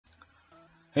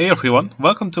Hey everyone,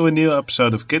 welcome to a new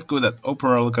episode of Git Gud at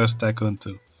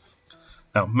OpenRCT2.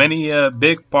 Now, many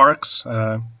big parks,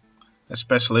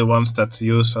 especially ones that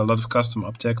use a lot of custom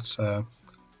objects,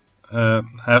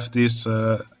 have these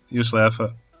usually have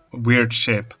a weird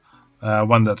shape,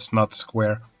 one that's not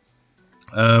square.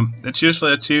 It's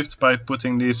usually achieved by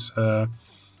putting these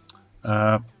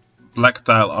black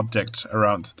tile objects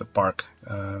around the park.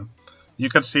 You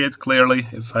can see it clearly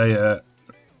if I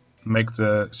make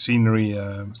the scenery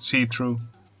see-through.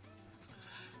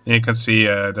 You can see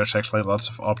there's actually lots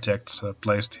of objects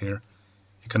placed here.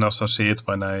 You can also see it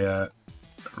when I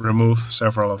remove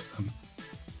several of them.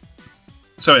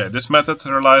 So yeah, this method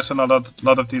relies on a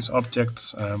lot of these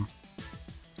objects.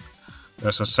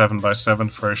 There's a 7x7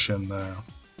 version,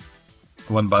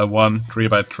 1x1,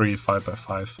 3x3,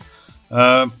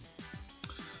 5x5.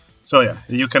 So yeah,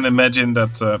 you can imagine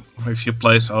that if you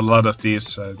place a lot of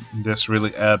these, this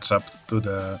really adds up to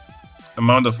the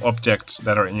amount of objects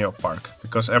that are in your park,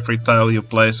 because every tile you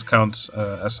place counts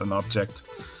as an object.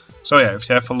 So yeah, if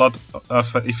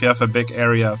you have a big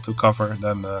area to cover,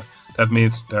 then that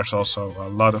means there's also a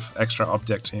lot of extra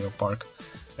objects in your park.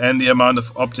 And the amount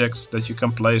of objects that you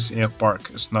can place in your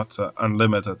park is not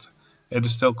unlimited. It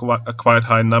is still a quite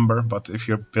high number, but if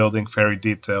you're building very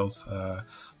detailed,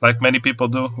 like many people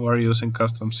do who are using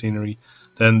custom scenery,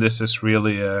 then this is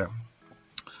really a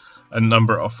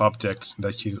number of objects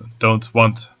that you don't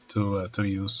want to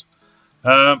use.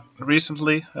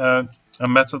 Recently, a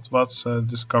method was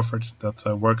discovered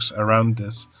that works around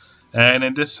this, and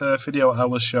in this video I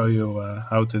will show you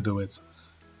how to do it.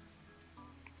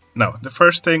 Now, the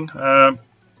first thing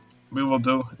we will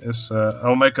do is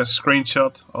I'll make a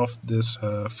screenshot of this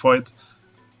void,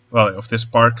 of this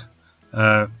park,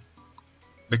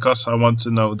 because I want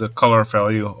to know the color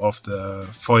value of the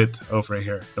void over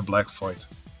here, the black void.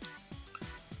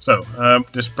 So I'm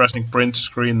just pressing print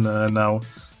screen now,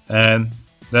 and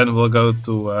then we'll go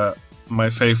to my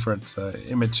favorite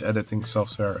image editing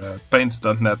software,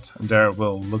 Paint.net, and there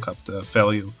we'll look up the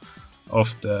value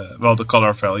of the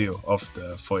color value of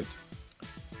the void.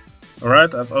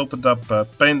 Alright, I've opened up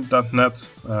Paint.net,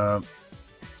 so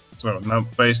now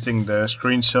pasting the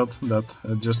screenshot that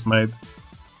I just made.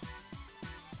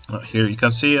 Here you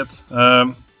can see it.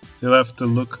 You'll have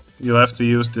to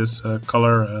use this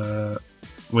color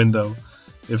window.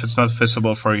 If it's not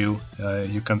visible for you,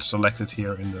 you can select it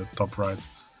here in the top right.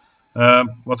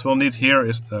 What we'll need here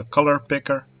is the color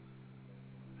picker,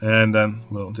 and then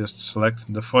we'll just select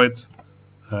the void.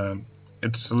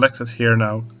 It's selected here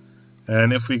now,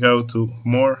 and if we go to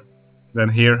more, then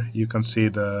here you can see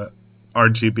the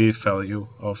RGB value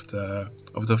of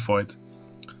the void.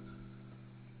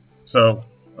 So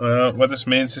what this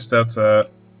means is that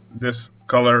this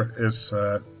color is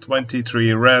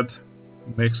 23 red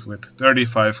mixed with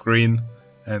 35 green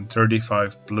and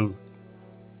 35 blue.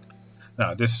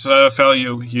 Now, this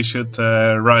value you should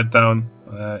write down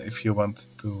if you want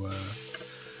to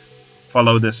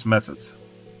follow this method.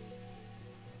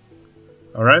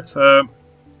 Alright,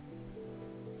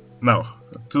 now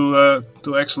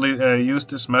to actually use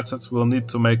this method, we'll need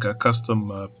to make a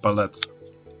custom palette.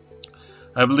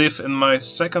 I believe in my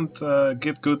second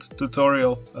Git Gud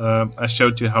tutorial I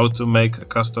showed you how to make a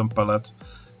custom palette.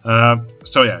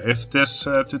 So yeah, if this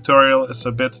tutorial is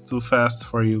a bit too fast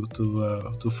for you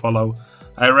to follow,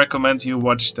 I recommend you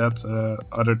watch that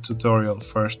other tutorial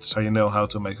first, so you know how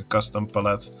to make a custom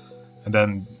palette, and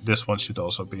then this one should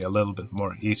also be a little bit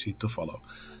more easy to follow.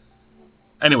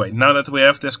 Anyway, now that we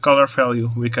have this color value,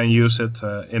 we can use it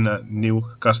in a new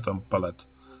custom palette.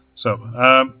 So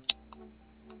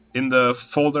in the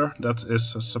folder that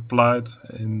is supplied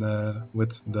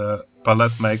with the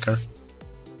palette maker,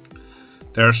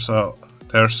 there's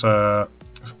a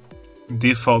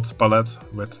default palette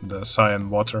with the cyan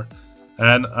water,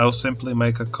 and I'll simply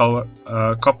make a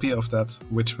copy of that,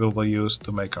 which we will use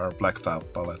to make our black tile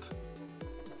palette.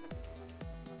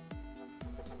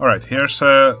 Alright, here's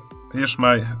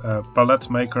my palette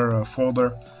maker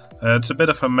folder. It's a bit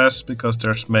of a mess because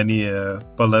there's many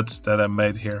palettes that I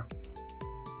made here.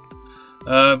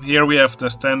 Here we have the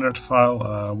standard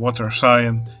file, water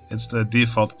cyan. It's the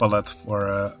default palette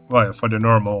for the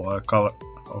normal color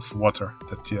of water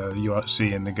that you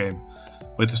see in the game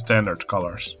with the standard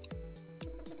colors.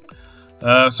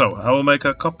 So I will make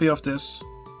a copy of this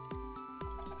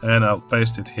and I'll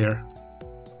paste it here.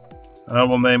 I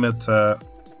will name it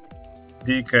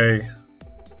DK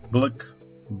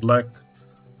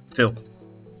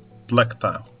black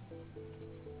tile.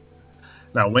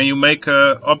 Now, when you make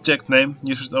an object name,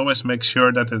 you should always make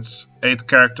sure that it's 8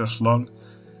 characters long,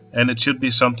 and it should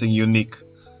be something unique.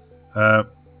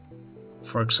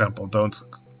 For example, don't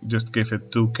just give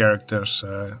it 2 characters.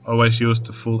 Always use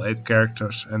the full 8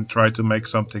 characters and try to make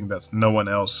something that no one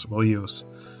else will use.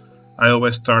 I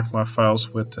always start my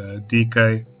files with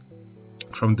DK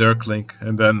from Dirklink,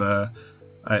 and then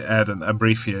I add an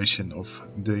abbreviation of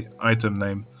the item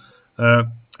name.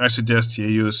 I suggest you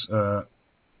use a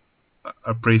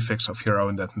prefix of your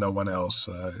own that no one else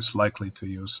is likely to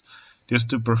use, just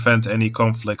to prevent any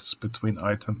conflicts between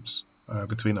items,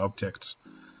 between objects.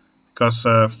 Because,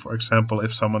 for example,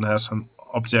 if someone has an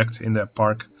object in their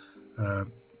park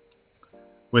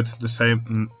with the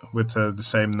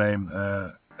same name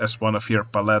as one of your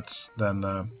palettes, then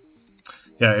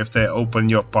yeah, if they open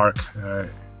your park,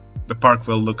 the park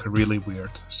will look really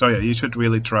weird. So yeah, you should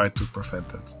really try to prevent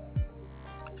that.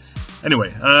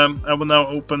 Anyway, I will now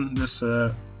open this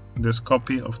this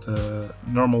copy of the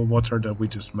normal water that we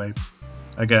just made,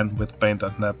 again with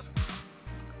paint.net.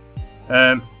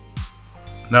 And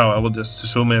now I will just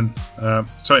zoom in.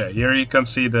 So yeah, here you can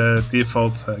see the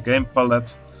default game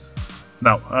palette.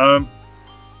 Now,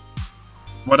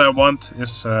 what I want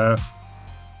is to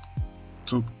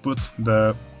put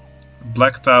the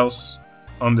black tiles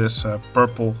on this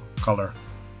purple color.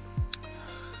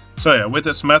 So yeah, with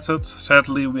this method,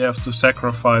 sadly we have to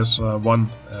sacrifice one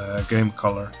game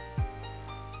color.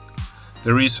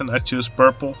 The reason I choose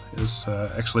purple is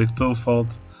actually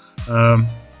twofold.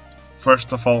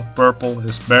 First of all, purple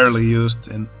is barely used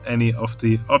in any of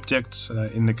the objects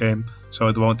in the game, so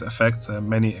it won't affect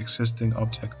many existing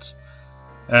objects.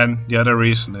 And the other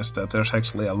reason is that there's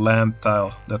actually a land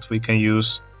tile that we can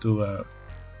use to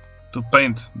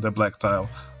paint the black tile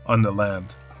on the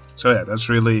land. So yeah, that's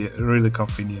really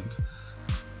convenient.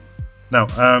 Now,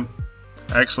 I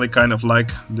actually kind of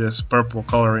like this purple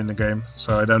color in the game,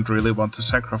 so I don't really want to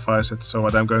sacrifice it. So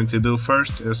what I'm going to do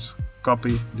first is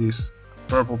copy these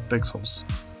purple pixels.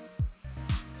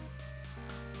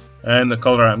 And the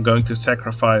color I'm going to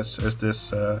sacrifice is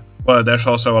this, well, there's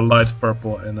also a light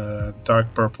purple and a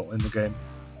dark purple in the game.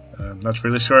 I'm not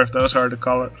really sure if those are the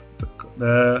color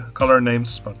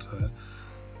names, but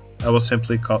I will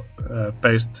simply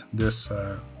paste this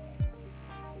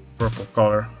purple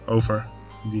color over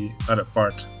the other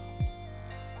part.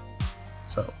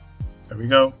 So there we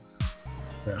go.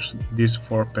 There's these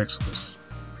 4 pixels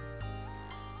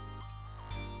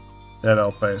that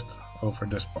I'll paste over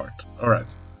this part.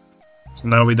 Alright, so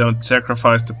now we don't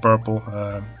sacrifice the purple,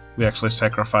 we actually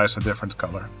sacrifice a different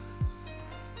color.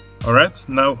 Alright,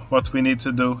 now what we need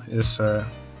to do is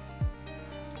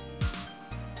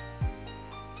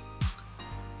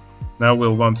now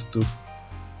we'll want to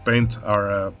paint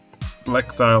our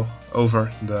black tile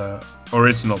over the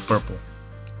original purple.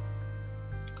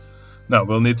 Now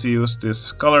we'll need to use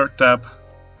this color tab,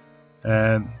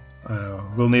 and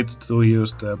we'll need to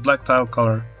use the black tile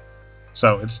color.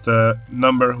 So it's the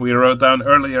number we wrote down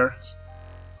earlier.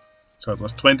 So it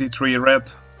was 23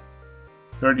 red,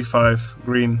 35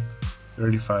 green,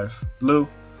 35 blue.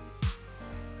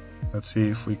 Let's see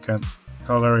if we can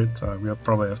color it. We'll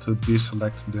probably have to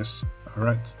deselect this.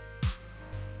 Alright.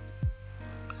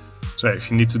 So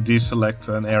if you need to deselect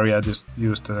an area, just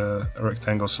use the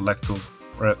rectangle select tool.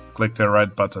 Click the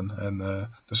right button and the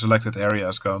selected area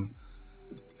is gone.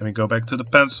 Then we go back to the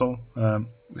pencil.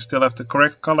 We still have the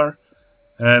correct color,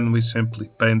 and we simply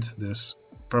paint this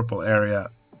purple area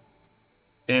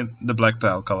in the black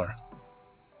tile color.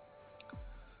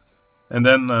 And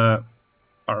then our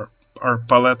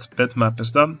palette bitmap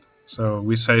is done. So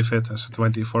we save it as a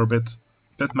 24-bit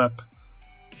bitmap.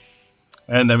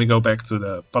 And then we go back to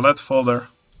the palette folder.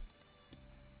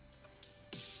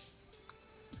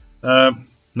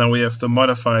 Now we have to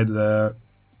modify the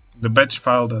batch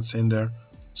file that's in there.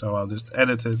 So I'll just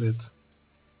edit it.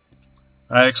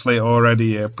 I actually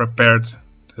already prepared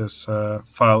this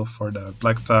file for the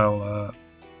black tile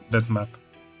bitmap.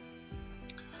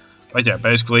 But yeah,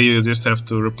 basically you just have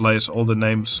to replace all the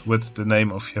names with the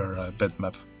name of your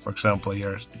bitmap. For example,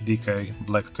 here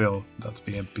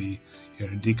dk_blacktil.bmp, here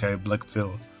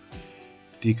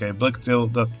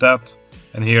dk_blacktil.dat,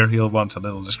 and here you'll want a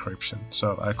little description.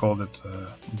 So I called it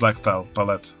black tile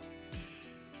palette.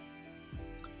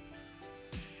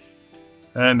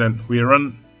 And then we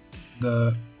run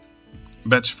the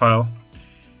batch file,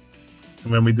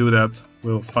 and when we do that,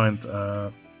 we'll find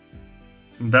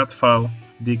that file,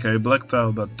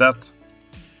 dk_blacktile.dat,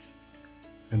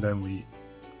 and then we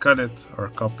cut it or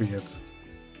copy it,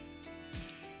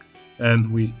 and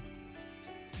we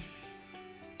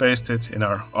paste it in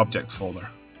our object folder.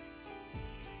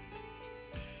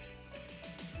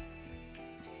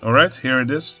 Alright, here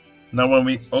it is. Now when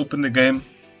we open the game,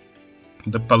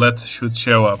 the palette should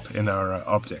show up in our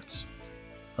objects.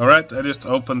 Alright, I just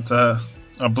opened a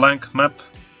blank map,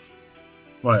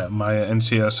 well, yeah, my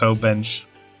NCSO bench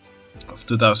of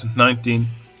 2019.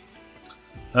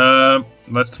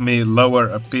 Let me lower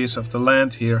a piece of the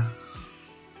land here.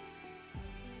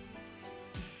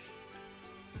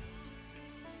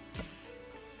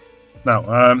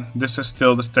 Now, this is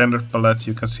still the standard palette.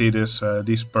 You can see this,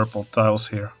 these purple tiles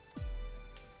here.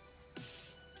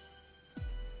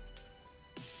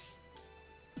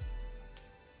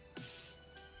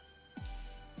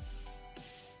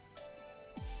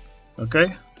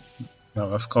 Okay,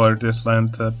 now I've colored this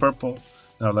land purple.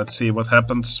 Now let's see what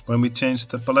happens when we change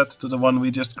the palette to the one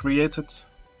we just created.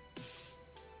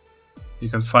 You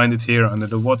can find it here under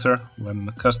the water when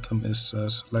the custom is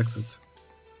selected.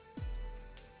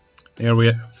 Here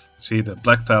we see the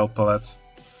black tile palette.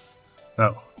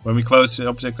 Now, when we close the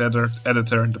object editor,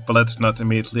 the palette is not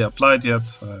immediately applied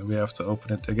yet. We have to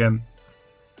open it again.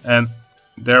 And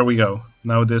there we go.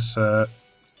 Now this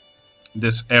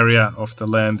area of the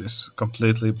land is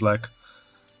completely black.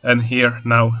 And here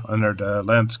now under the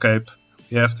landscape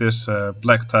we have this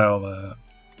black tile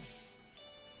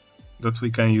that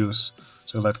we can use.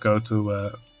 So let's go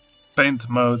to paint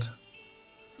mode,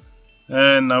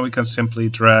 and now we can simply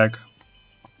drag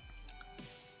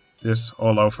this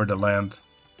all over the land.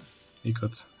 We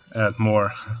could add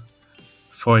more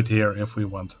void here if we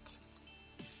wanted.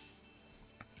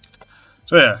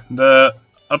 So yeah, the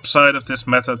upside of this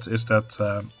method is that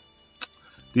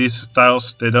these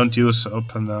tiles, they don't use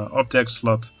up an object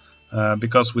slot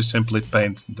because we simply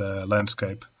paint the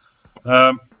landscape.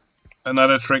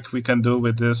 Another trick we can do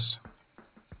with this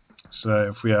is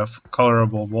if we have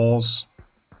colorable walls,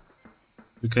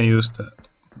 we can use the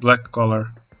black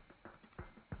color,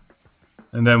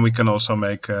 and then we can also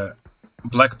make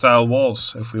black tile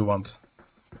walls if we want.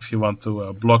 If you want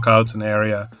to block out an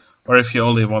area, or if you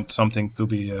only want something to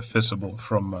be visible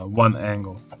from one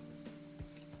angle.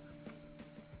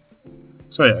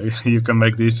 So yeah, you can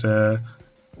make these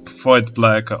void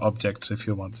black objects if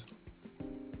you want.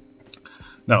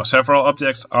 Now, several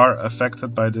objects are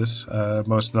affected by this,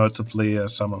 most notably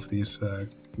some of these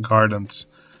gardens.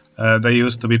 They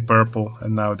used to be purple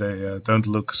and now they don't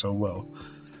look so well.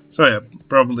 So yeah,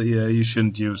 probably you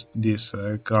shouldn't use these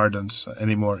gardens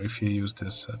anymore if you use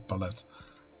this palette.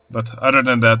 But other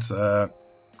than that,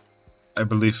 I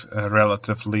believe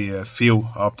relatively few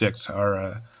objects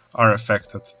are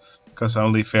affected, because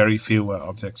only very few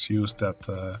objects use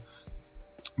that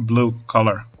blue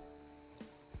color.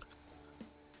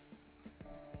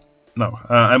 Now,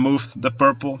 I moved the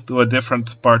purple to a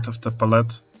different part of the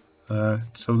palette.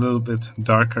 It's a little bit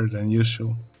darker than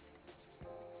usual.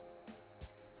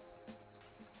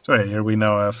 So yeah, here we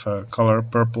now have color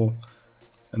purple,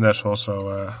 and there's also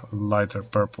a lighter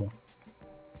purple.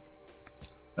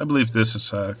 I believe this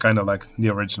is kind of like the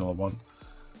original one.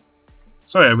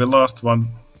 So yeah, we lost one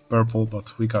purple,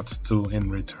 but we got two in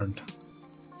return.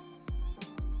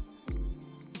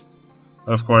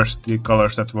 Of course, the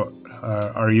colors that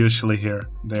are usually here,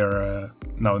 they're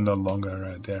now no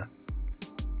longer there.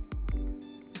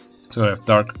 So we have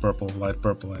dark purple, light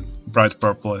purple, and bright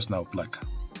purple is now black.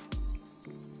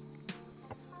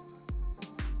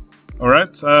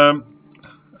 Alright,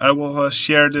 I will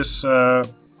share this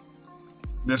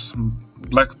this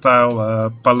black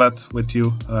tile palette with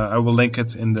you. I will link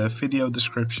it in the video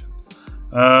description.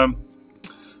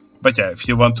 But yeah, if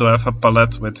you want to have a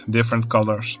palette with different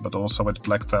colors, but also with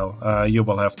black tile, you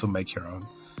will have to make your own.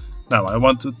 Now, I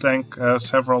want to thank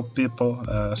several people,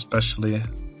 especially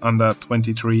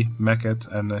Andae23, Mekkit,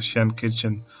 and Shen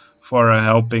Kitchen, for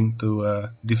helping to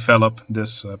develop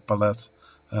this palette.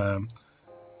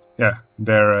 Yeah,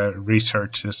 their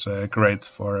research is great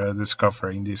for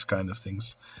discovering these kind of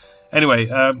things.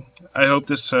 Anyway, I hope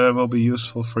this will be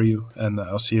useful for you, and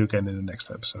I'll see you again in the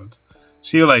next episode.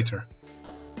 See you later.